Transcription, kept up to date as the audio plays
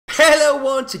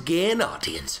Well, once again,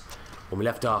 audience, when we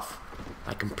left off,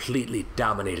 I completely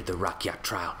dominated the rock yacht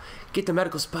trial. Get the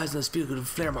medical supplies and the speaker to the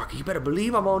flare marker. You better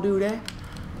believe I'm gonna do that.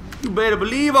 You better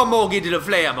believe I'm gonna get to the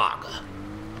flare marker.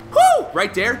 Whoo!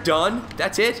 Right there, done.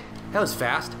 That's it. That was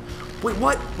fast. Wait,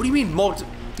 what? What do you mean multi?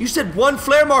 You said one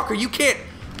flare marker. You can't.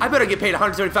 I better get paid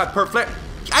 175 per flare.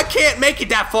 I can't make it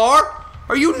that far.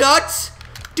 Are you nuts?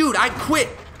 Dude, I quit.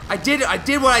 I did it. I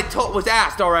did what I was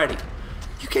asked already.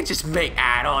 You can't just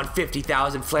add on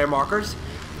 50,000 flare markers.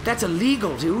 That's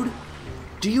illegal, dude.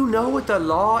 Do you know what the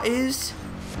law is?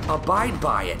 Abide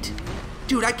by it.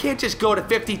 Dude, I can't just go to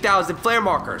 50,000 flare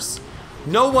markers.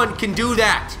 No one can do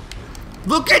that.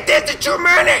 Look at this, it's too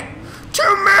many!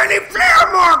 Too many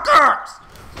flare markers!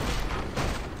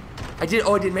 I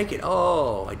didn't make it.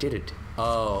 Oh, I did it.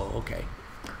 Oh, okay.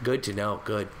 Good to know,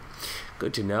 good.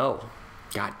 Good to know.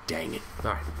 God dang it.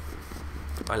 All right.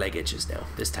 My leg itches now.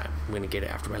 This time, I'm gonna get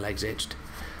it after my leg's itched.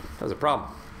 That was a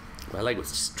problem. My leg was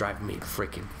just driving me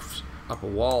freaking up a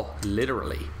wall,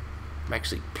 literally. I'm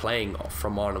actually playing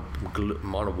from on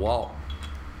a wall.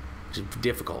 It's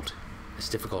difficult. As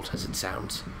difficult as it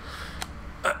sounds.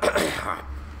 Alright.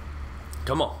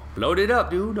 Come on. Load it up,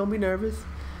 dude. Don't be nervous.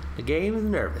 The game is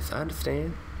nervous. I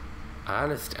understand.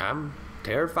 I'm a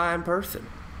terrifying person.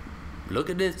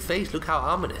 Look at this face. Look how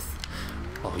ominous.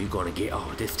 Oh, you're gonna get.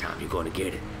 Oh, this time you're gonna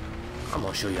get it. I'm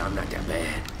gonna show you I'm not that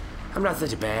bad. I'm not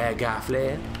such a bad guy,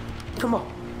 Flair. Come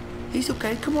on. He's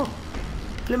okay. Come on.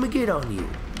 Let me get on you.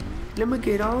 Let me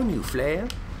get on you, Flair.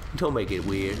 Don't make it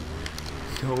weird.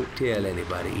 Don't tell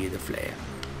anybody either, Flair.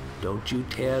 Don't you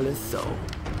tell a soul.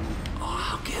 Oh,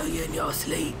 I'll kill you in your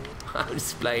sleep. I'm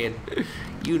just playing.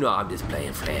 You know I'm just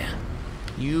playing, Flair.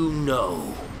 You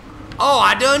know. Oh,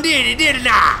 I done did it, didn't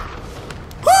I?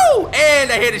 Woo!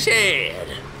 And I hit his head.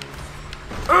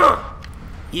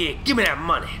 Yeah, give me that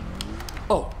money.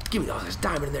 Oh, give me all this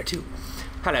diamond in there too.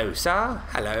 Hello, sir.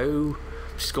 Hello.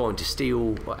 Just going to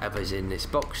steal whatever's in this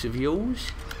box of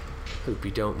yours. Hope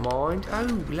you don't mind.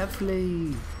 Oh,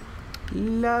 lovely.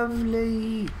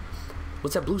 Lovely.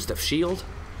 What's that blue stuff? Shield?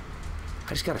 I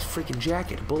just got a freaking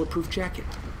jacket. A bulletproof jacket.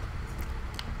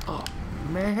 Oh,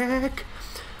 Mac.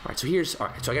 Alright, so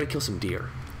I gotta kill some deer.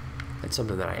 That's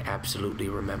something that I absolutely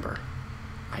remember.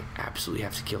 I absolutely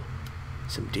have to kill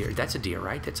some deer. That's a deer,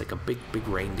 right? That's like a big, big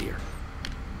reindeer.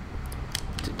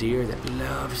 It's a deer that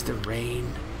loves the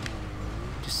rain.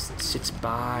 Just sits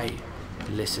by,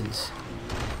 listens,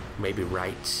 maybe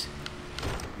writes.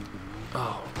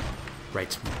 Oh,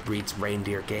 reads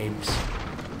reindeer games.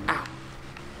 Ow,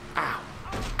 ow,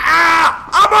 ow!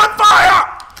 I'm on fire!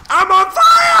 I'm on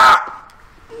fire!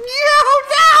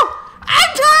 No!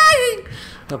 I'm dying!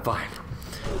 I'm fine.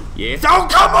 Yes. Oh,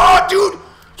 come on, dude!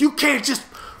 You can't just.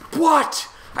 What?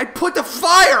 I put the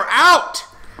fire out!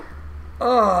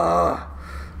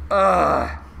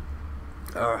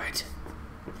 Alright.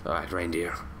 Alright,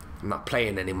 reindeer. I'm not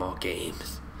playing any more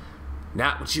games.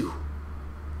 Not with you.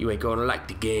 You ain't gonna like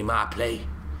the game I play.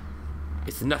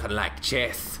 It's nothing like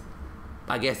chess.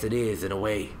 I guess it is in a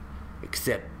way.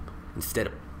 Except, instead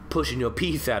of pushing your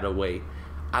piece out of the way,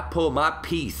 I pull my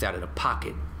piece out of the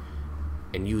pocket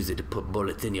and use it to put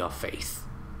bullets in your face.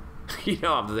 You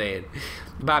know what I'm saying?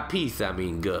 By piece, I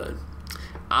mean gun.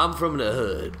 I'm from the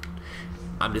hood.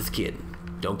 I'm just kidding.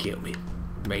 Don't kill me.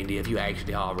 Reindeer, if you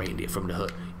actually are a reindeer from the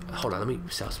hood. Hold on, let me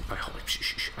sell some.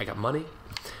 I got money.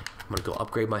 I'm gonna go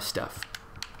upgrade my stuff.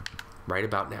 Right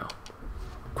about now.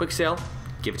 Quick sale.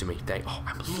 Give it to me. Oh,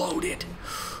 I'm loaded.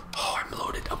 Oh, I'm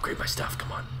loaded. Upgrade my stuff.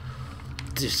 Come on.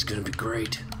 This is gonna be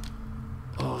great.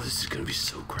 Oh, this is gonna be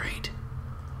so great.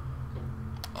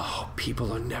 Oh,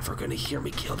 people are never gonna hear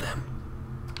me kill them.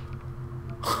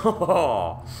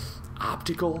 Oh,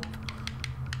 optical.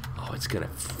 Oh, it's gonna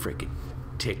freaking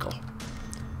tickle.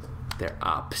 They're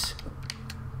ops.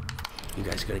 You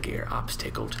guys are gonna get your ops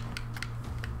tickled.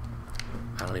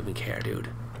 I don't even care, dude.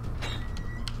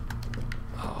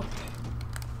 Oh.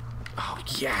 Oh,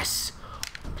 yes.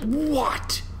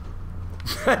 What?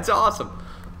 That's awesome.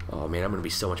 Oh, man, I'm gonna be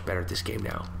so much better at this game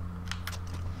now.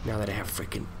 Now that I have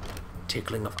freaking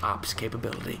tickling of ops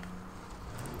capability.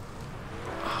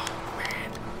 Oh,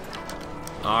 man.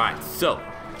 Alright, so,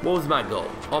 what was my goal?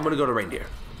 Oh, I'm gonna go to reindeer.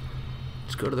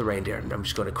 Let's go to the reindeer, and I'm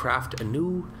just gonna craft a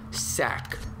new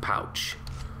sack pouch.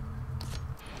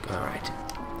 Alright.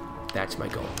 That's my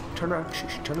goal. Turn around,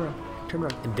 turn around, turn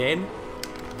around. And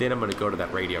then I'm gonna go to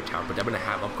that radio tower, but I'm gonna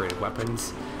have upgraded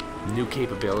weapons, new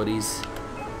capabilities.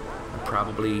 I'm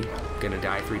probably gonna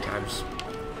die 3 times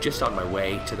just on my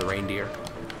way to the reindeer.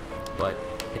 But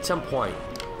at some point,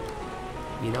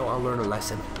 you know, I'll learn a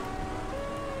lesson.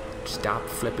 Stop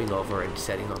flipping over and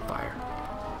setting on fire.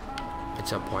 At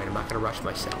some point, I'm not gonna rush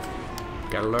myself.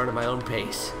 Gotta learn at my own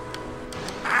pace.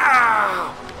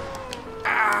 Ow!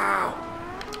 Ow!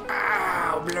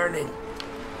 Ow! I'm learning.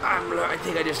 I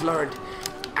think I just learned.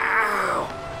 Ow!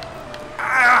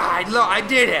 Ah! I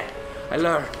did it! I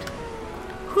learned.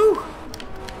 Whew!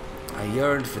 I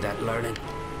yearned for that learning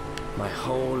my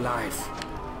whole life.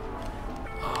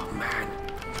 Oh man.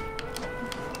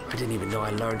 I didn't even know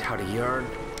I learned how to yearn.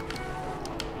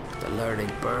 The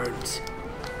learning burns.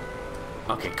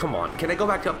 Okay, come on. Can I go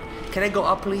back up? Can I go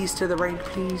up, please, to the range,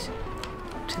 please?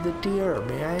 To the deer,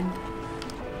 man.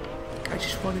 I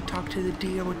just want to talk to the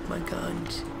deer with my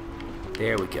guns.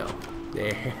 There we go.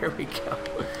 There we go.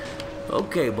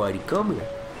 Okay, buddy, come here.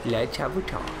 Let's have a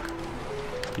talk.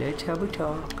 Let's have a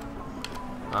talk.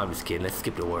 I'm just kidding. Let's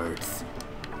skip the words.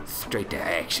 Straight to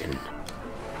action.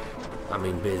 I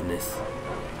mean business.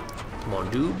 I'm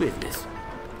gonna do business.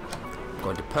 I'm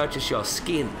going to purchase your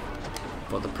skin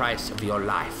for the price of your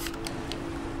life.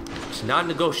 It's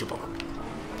non-negotiable.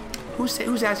 Who's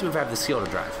asking me if I have the skill to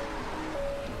drive?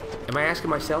 Am I asking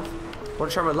myself? I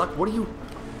want to try my luck? What are you...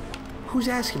 Who's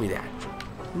asking me that?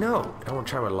 No, I want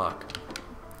to try my luck.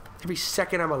 Every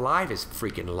second I'm alive is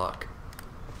freaking luck.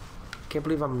 Can't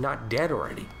believe I'm not dead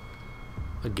already.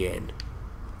 Again.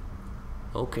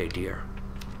 Okay, dear.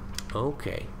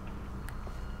 Okay.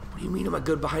 What do you mean am I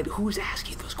good behind? Who's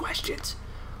asking those questions?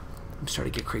 I'm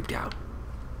starting to get creeped out.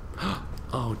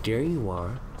 Oh, there you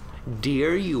are.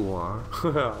 There you are.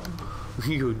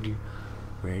 You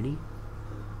ready?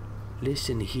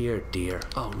 Listen here, dear.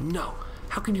 Oh no.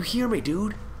 How can you hear me,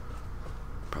 dude?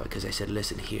 Probably because I said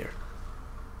listen here.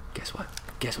 Guess what?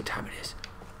 Guess what time it is?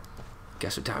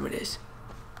 Guess what time it is?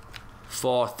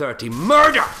 4:30.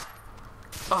 Murder!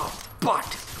 Oh,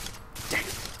 but.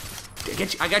 Dang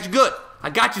it. I got you good. I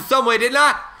got you somewhere, didn't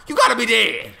I? You gotta be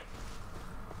dead.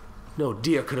 No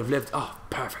deer could have lived. Oh,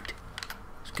 perfect.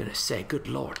 I was gonna say, good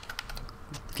lord.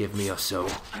 Give me your soul.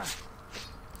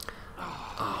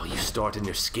 Oh, you stored in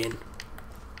your skin.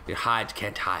 Your hide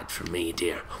can't hide from me,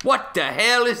 dear. What the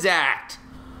hell is that?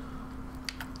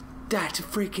 That's a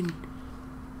freaking...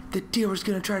 The deer was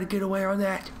gonna try to get away on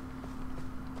that.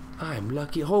 I'm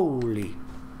lucky. Holy.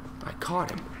 I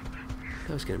caught him.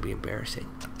 That was gonna be embarrassing.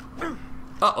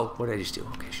 Uh-oh. What did I just do?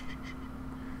 Okay, shh.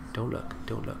 Don't look.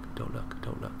 Don't look. Don't look.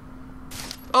 Don't look.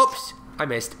 Oops. I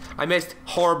missed. I missed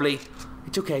horribly.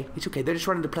 It's okay. It's okay. They're just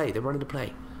running to play. They're running to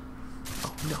play.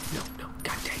 Oh, no.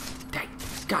 God dang.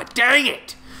 God dang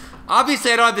it.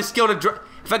 Obviously, I don't have the skill to drive.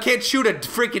 If I can't shoot a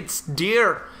freaking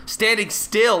deer standing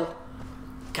still.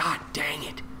 God dang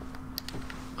it.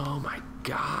 Oh, my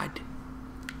God.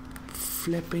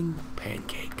 Flipping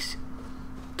pancakes.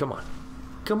 Come on.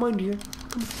 Come on, dear.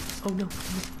 Come on. Oh, no.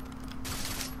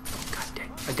 Oh, God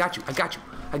dang. I got you. I got you.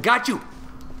 I got you.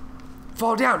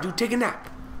 Fall down, dude. Take a nap.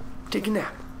 Take a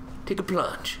nap. Take a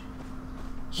plunge.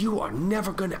 You are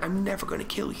never gonna... I'm never gonna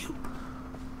kill you.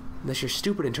 Unless you're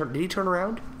stupid and turn... Did he turn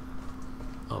around?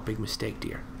 Oh, big mistake,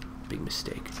 dear. Big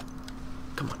mistake.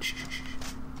 Come on. Shh.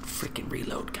 Freaking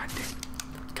reload. God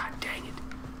dang it.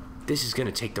 This is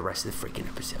gonna take the rest of the freaking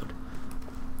episode.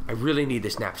 I really need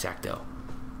this knapsack, though.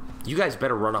 You guys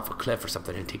better run off a cliff or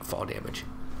something and take fall damage.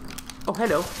 Oh,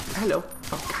 hello. Hello.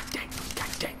 Oh, god dang.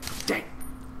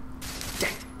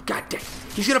 God dang.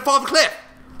 He's gonna fall off the cliff.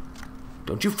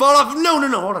 Don't you fall off. No.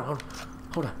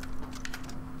 Hold on.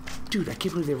 Dude, I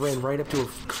can't believe they ran right up to a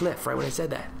cliff right when I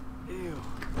said that. Ew.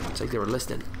 It's like they were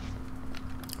listening.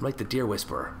 I'm like the deer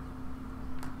whisperer.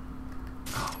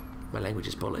 Oh, my language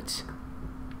is bullets.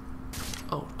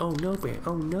 Oh no, bear.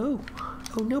 Oh no,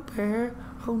 bear.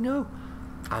 Oh no.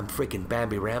 I'm freaking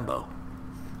Bambi Rambo.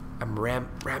 I'm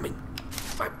ramming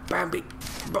my Bambi.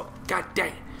 Bro, god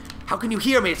dang. How can you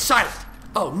hear me? It's silent.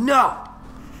 Oh no.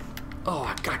 Oh,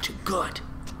 I got you good.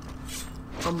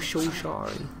 I'm so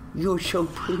sorry. You're so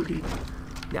pretty.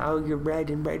 Now you're red,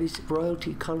 and red is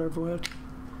royalty, color of royalty.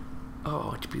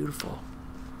 Oh, it's beautiful.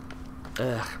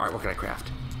 Alright, what can I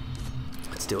craft?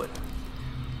 Let's do it.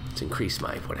 Let's increase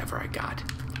my whatever I got.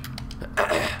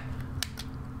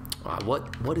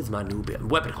 What is my new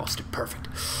weapon holster? Perfect.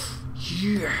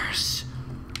 Yes.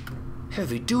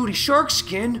 Heavy duty shark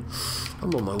skin.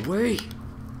 I'm on my way.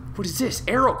 What is this?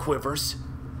 Arrow quivers.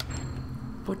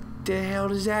 What the hell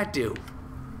does that do?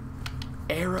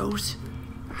 Arrows?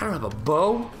 I don't have a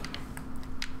bow.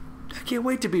 I can't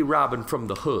wait to be Robin from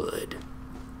the Hood.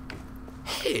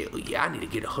 Hell yeah, I need to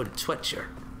get a hooded sweatshirt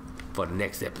for the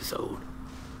next episode.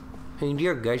 Hey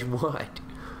dear, guess what?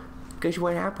 Guess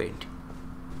what happened?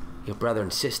 Your brother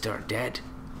and sister are dead.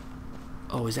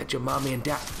 Oh, is that your mommy and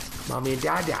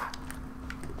dada?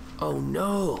 Oh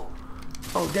no.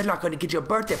 Oh, they're not going to get you a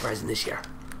birthday present this year.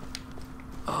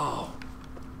 Oh,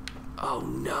 Oh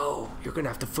no, you're gonna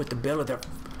have to foot the bill of their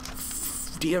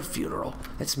deer funeral.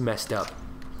 That's messed up.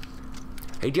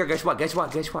 Hey dear, guess what? Guess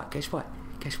what? Guess what? Guess what?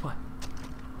 Guess what?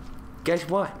 Guess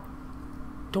what?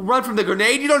 Don't run from the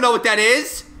grenade. You don't know what that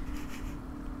is.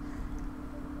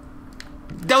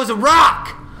 That was a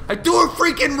rock. I threw a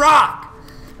freaking rock.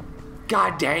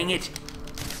 God dang it.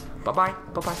 Bye-bye.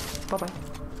 Bye-bye. Bye-bye.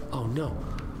 Oh no.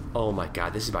 Oh my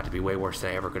god, this is about to be way worse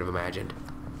than I ever could have imagined.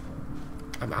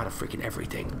 I'm out of freaking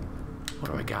everything.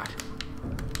 What do I got?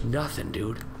 Nothing,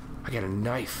 dude. I got a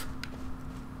knife.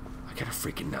 I got a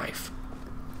freaking knife.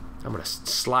 I'm gonna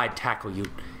slide tackle you.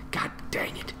 God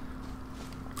dang it.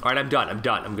 Alright, I'm done. I'm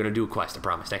done. I'm gonna do a quest, I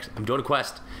promise. I'm doing a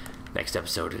quest. Next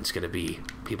episode, it's gonna be,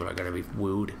 people are gonna be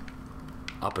wooed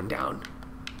up and down.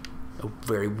 A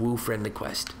very woo-friendly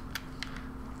quest.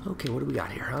 Okay, what do we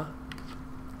got here, huh?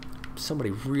 Somebody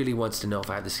really wants to know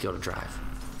if I have the skill to drive.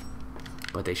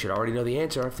 But they should already know the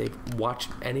answer if they've watched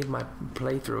any of my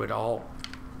playthrough at all.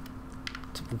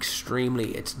 It's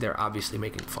extremely, they're obviously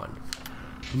making fun.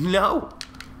 No!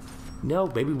 No,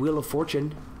 maybe Wheel of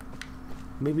Fortune.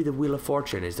 Maybe the Wheel of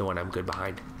Fortune is the one I'm good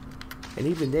behind. And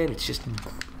even then, it's just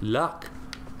luck.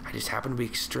 I just happen to be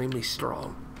extremely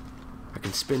strong. I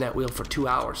can spin that wheel for 2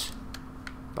 hours.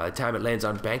 By the time it lands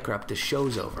on bankrupt, the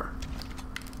show's over.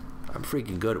 I'm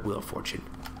freaking good at Wheel of Fortune.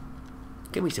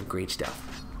 Give me some green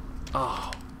stuff.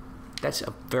 Oh, that's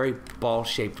a very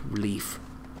ball-shaped leaf.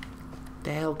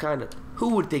 The hell kind of...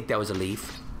 Who would think that was a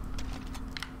leaf?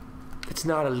 It's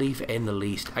not a leaf in the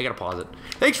least. I gotta pause it.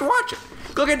 Thanks for watching.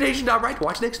 Click on nation.right to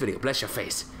watch the next video. Bless your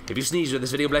face. If you sneeze with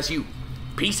this video, bless you.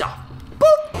 Peace out.